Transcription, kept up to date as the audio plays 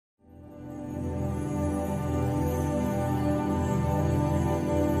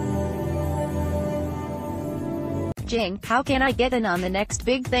Ching, how can I get in on the next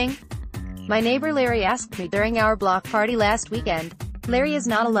big thing? My neighbor Larry asked me during our block party last weekend. Larry is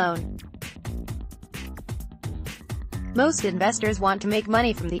not alone. Most investors want to make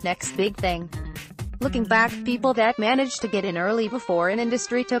money from the next big thing. Looking back, people that managed to get in early before an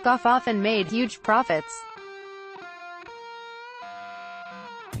industry took off often made huge profits.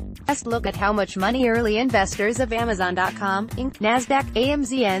 Just look at how much money early investors of Amazon.com, Inc., Nasdaq,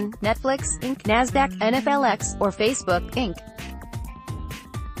 AMZN, Netflix, Inc., Nasdaq, NFLX, or Facebook, Inc.,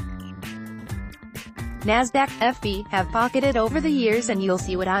 Nasdaq, FB, have pocketed over the years, and you'll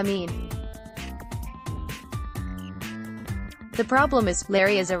see what I mean. The problem is,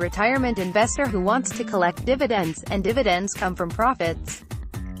 Larry is a retirement investor who wants to collect dividends, and dividends come from profits.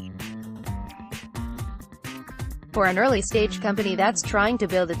 For an early-stage company that's trying to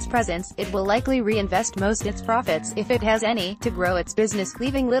build its presence, it will likely reinvest most its profits, if it has any, to grow its business,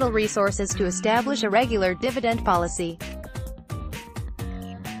 leaving little resources to establish a regular dividend policy.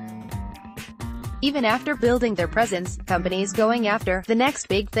 Even after building their presence, companies going after the next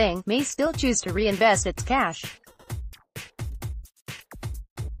big thing may still choose to reinvest its cash.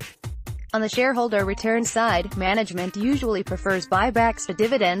 On the shareholder return side, management usually prefers buybacks to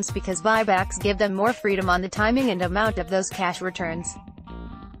dividends because buybacks give them more freedom on the timing and amount of those cash returns.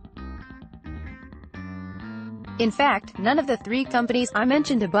 In fact, none of the three companies I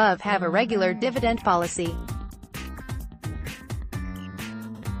mentioned above have a regular dividend policy.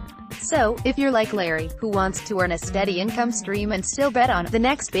 So, if you're like Larry, who wants to earn a steady income stream and still bet on the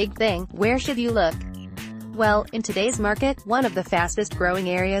next big thing, where should you look? Well, in today's market, one of the fastest growing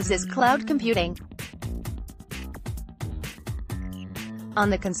areas is cloud computing. On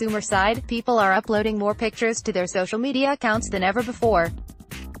the consumer side, people are uploading more pictures to their social media accounts than ever before.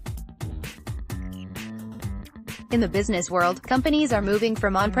 In the business world, companies are moving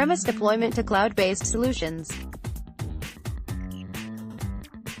from on-premise deployment to cloud-based solutions.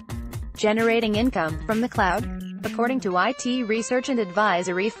 Generating income from the cloud. According to IT research and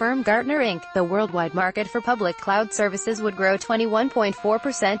advisory firm Gartner Inc., the worldwide market for public cloud services would grow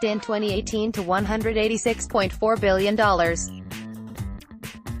 21.4% in 2018 to $186.4 billion.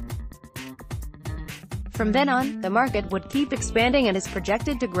 From then on, the market would keep expanding and is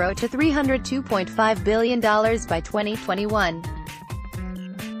projected to grow to $302.5 billion by 2021.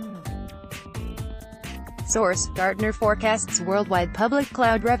 Source: Gartner forecasts worldwide public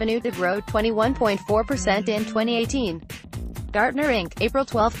cloud revenue to grow 21.4% in 2018. Gartner Inc., April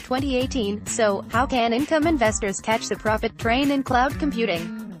 12, 2018. So, how can income investors catch the profit train in cloud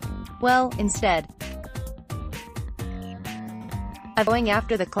computing? Well, instead of going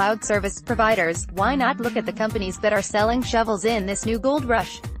after the cloud service providers, why not look at the companies that are selling shovels in this new gold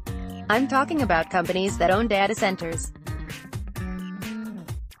rush? I'm talking about companies that own data centers.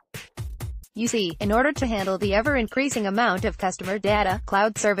 You see, in order to handle the ever-increasing amount of customer data,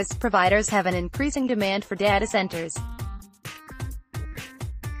 cloud service providers have an increasing demand for data centers.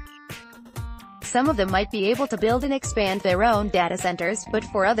 Some of them might be able to build and expand their own data centers, but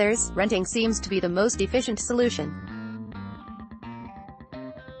for others, renting seems to be the most efficient solution.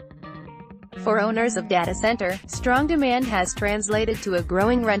 For owners of data center, strong demand has translated to a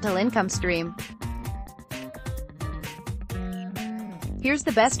growing rental income stream. Here's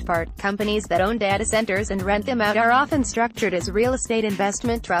the best part: companies that own data centers and rent them out are often structured as real estate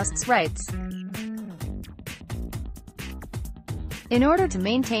investment trusts rights. In order to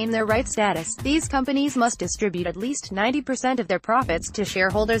maintain their right status, these companies must distribute at least 90% of their profits to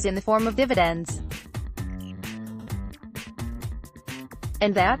shareholders in the form of dividends.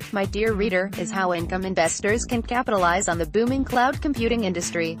 And that, my dear reader, is how income investors can capitalize on the booming cloud computing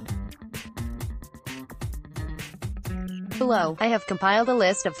industry. Below, I have compiled a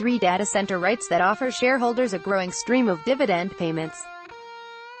list of 3 data center rights that offer shareholders a growing stream of dividend payments.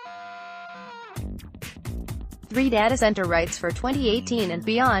 3 data center rights for 2018 and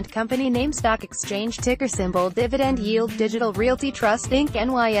beyond. Company name: stock exchange ticker symbol Dividend yield. Digital Realty Trust Inc.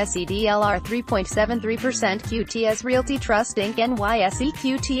 NYSE DLR 3.73%. QTS Realty Trust Inc. NYSE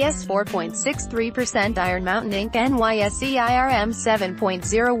QTS 4.63%. Iron Mountain Inc. NYSE IRM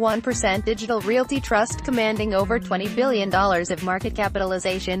 7.01%. Digital Realty Trust commanding over $20 billion of market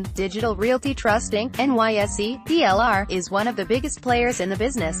capitalization. Digital Realty Trust Inc. NYSE DLR is one of the biggest players in the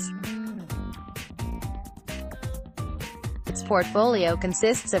business. Its portfolio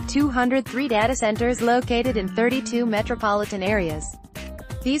consists of 203 data centers located in 32 metropolitan areas.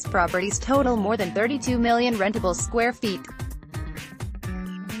 These properties total more than 32 million rentable square feet.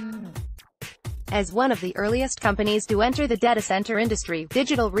 As one of the earliest companies to enter the data center industry,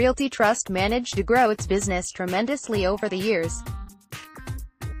 Digital Realty Trust managed to grow its business tremendously over the years.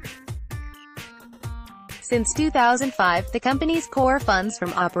 Since 2005, the company's core funds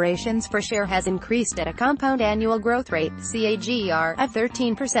from operations per share has increased at a compound annual growth rate (CAGR) of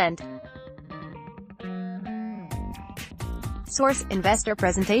 13%. Source: Investor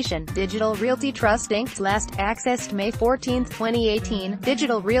Presentation. Digital Realty Trust Inc. Last accessed May 14, 2018.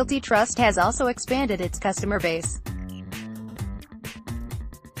 Digital Realty Trust has also expanded its customer base.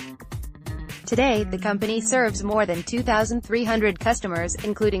 Today, the company serves more than 2,300 customers,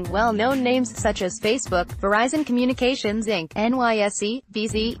 including well-known names such as Facebook, Verizon Communications Inc., NYSE,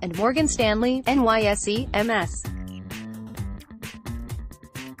 VZ, and Morgan Stanley, NYSE, MS.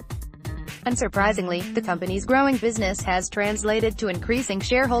 Unsurprisingly, the company's growing business has translated to increasing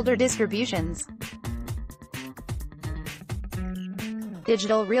shareholder distributions.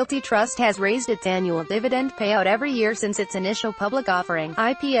 Digital Realty Trust has raised its annual dividend payout every year since its initial public offering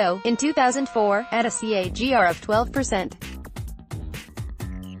 (IPO) in 2004, at a CAGR of 12%.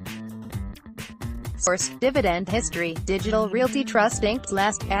 Source: Dividend History. Digital Realty Trust Inc.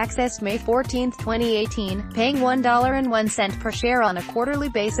 Last accessed May 14, 2018, paying $1.01 per share on a quarterly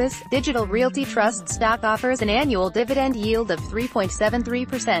basis. Digital Realty Trust stock offers an annual dividend yield of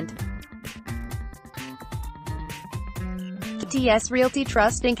 3.73%. QTS Realty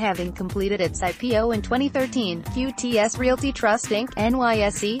Trust Inc. Having completed its IPO in 2013, QTS Realty Trust Inc.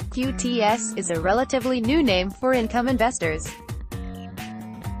 NYSE, QTS, is a relatively new name for income investors.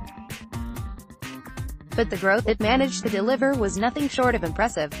 But the growth it managed to deliver was nothing short of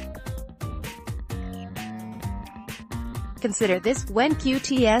impressive. Consider this: when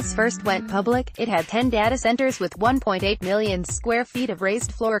QTS first went public, it had 10 data centers with 1.8 million square feet of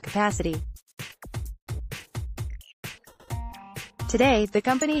raised floor capacity. Today, the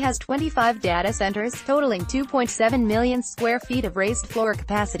company has 25 data centers, totaling 2.7 million square feet of raised floor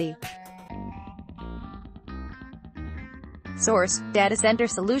capacity. Source: Data Center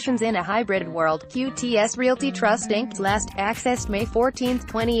Solutions. In a hybrid world, QTS Realty Trust Inc. Last accessed May 14,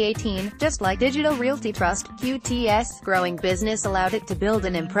 2018. Just like Digital Realty Trust, QTS' growing business allowed it to build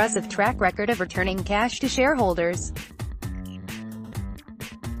an impressive track record of returning cash to shareholders.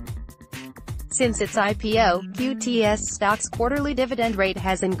 Since its IPO, QTS stock's quarterly dividend rate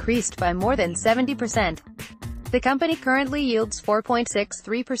has increased by more than 70%. The company currently yields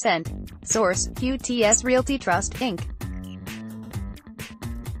 4.63%. Source: QTS Realty Trust, Inc.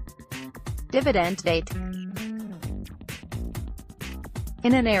 Dividend date.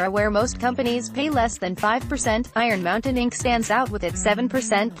 In an era where most companies pay less than 5%, Iron Mountain Inc. stands out with its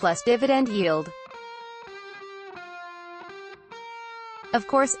 7% plus dividend yield. Of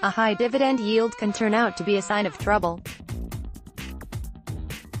course, a high dividend yield can turn out to be a sign of trouble.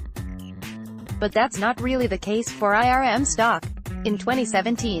 But that's not really the case for IRM stock. In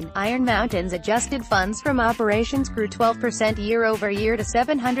 2017, Iron Mountain's adjusted funds from operations grew 12% year-over-year to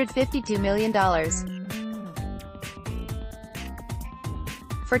 $752 million.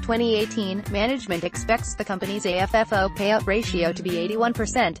 For 2018, management expects the company's AFFO payout ratio to be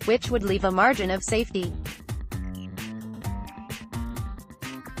 81%, which would leave a margin of safety.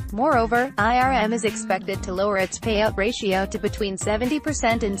 Moreover, IRM is expected to lower its payout ratio to between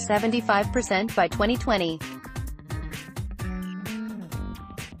 70% and 75% by 2020.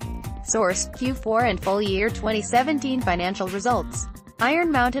 Source: Q4 and full year 2017 financial results. Iron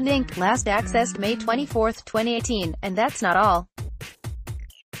Mountain Inc. Last accessed May 24, 2018, and that's not all.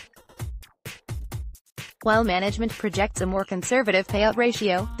 While management projects a more conservative payout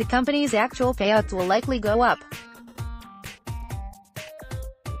ratio, the company's actual payouts will likely go up.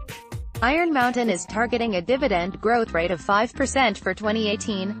 Iron Mountain is targeting a dividend growth rate of 5% for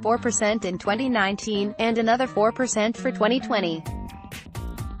 2018, 4% in 2019, and another 4% for 2020.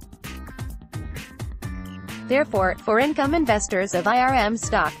 Therefore, for income investors of IRM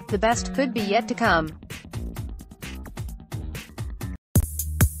stock, the best could be yet to come.